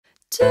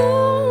Don't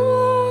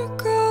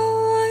walk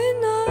away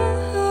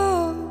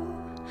now.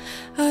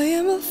 I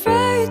am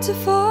afraid to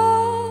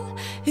fall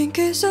in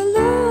case I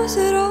lose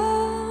it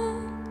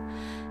all.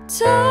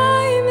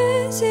 Time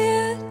is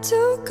yet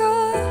to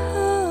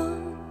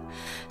come,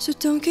 so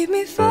don't keep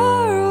me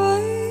far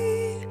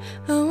away.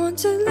 I want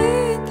to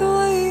lead the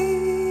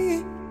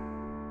way.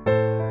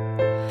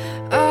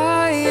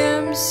 I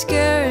am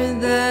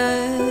scared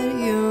that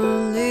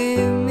you'll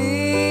leave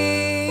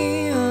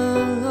me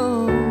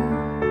alone,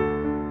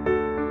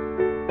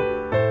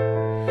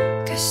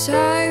 'cause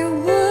I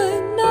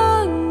would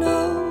not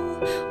know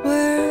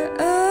where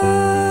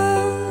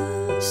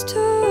else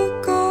to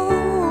go.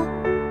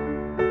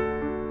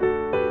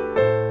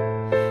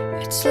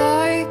 It's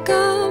like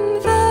I'm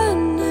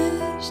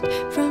vanished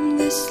from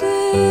this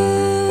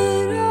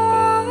little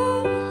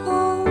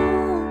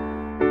home.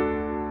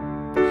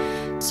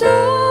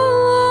 Don't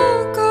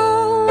walk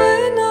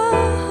away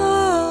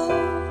now.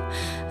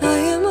 I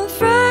am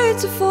afraid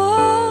to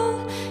fall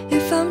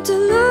if I'm to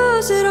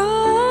lose it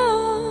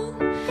all.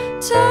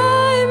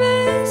 Time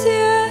is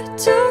yet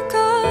to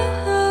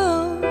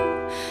come,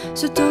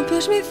 so don't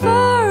push me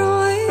far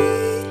away.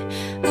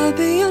 I'll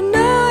be your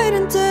night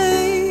and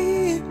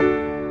day.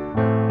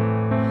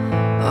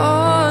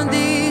 All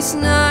these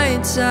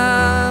nights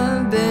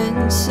I've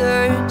been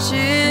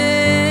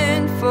searching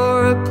for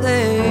a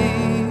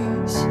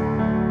place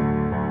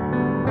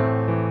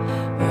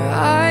where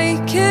I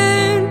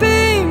can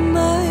be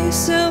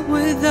myself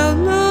without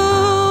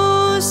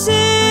losing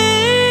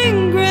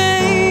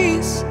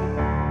grace.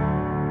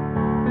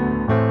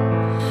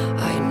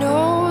 I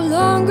no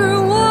longer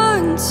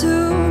want to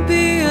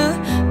be a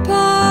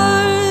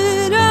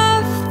part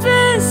of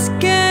this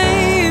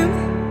game,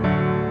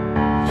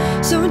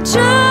 so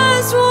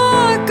just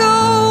walk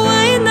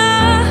away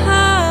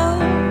now.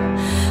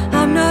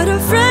 I'm not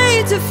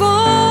afraid to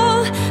fall.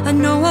 I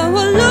know I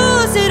will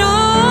lose it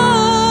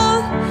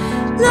all.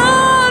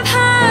 Love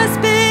has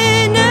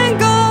been and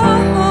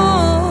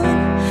gone,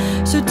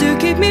 so do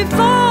keep me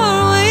far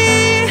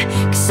away,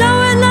 'cause I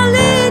will not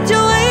lead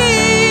your way.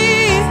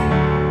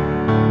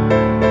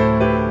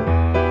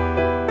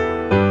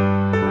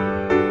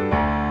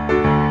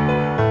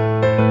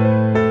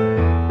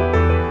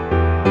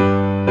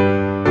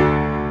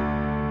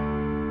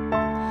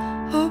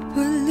 Hope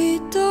will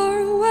lead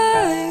our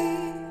way.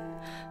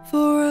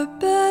 For a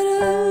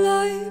better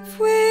life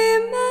we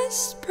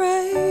must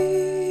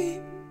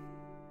pray.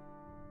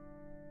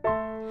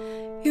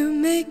 You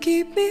may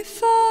keep me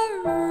far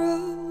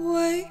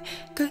away,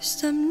 'cause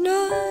I'm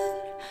not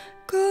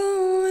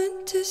going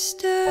to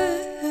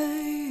stay.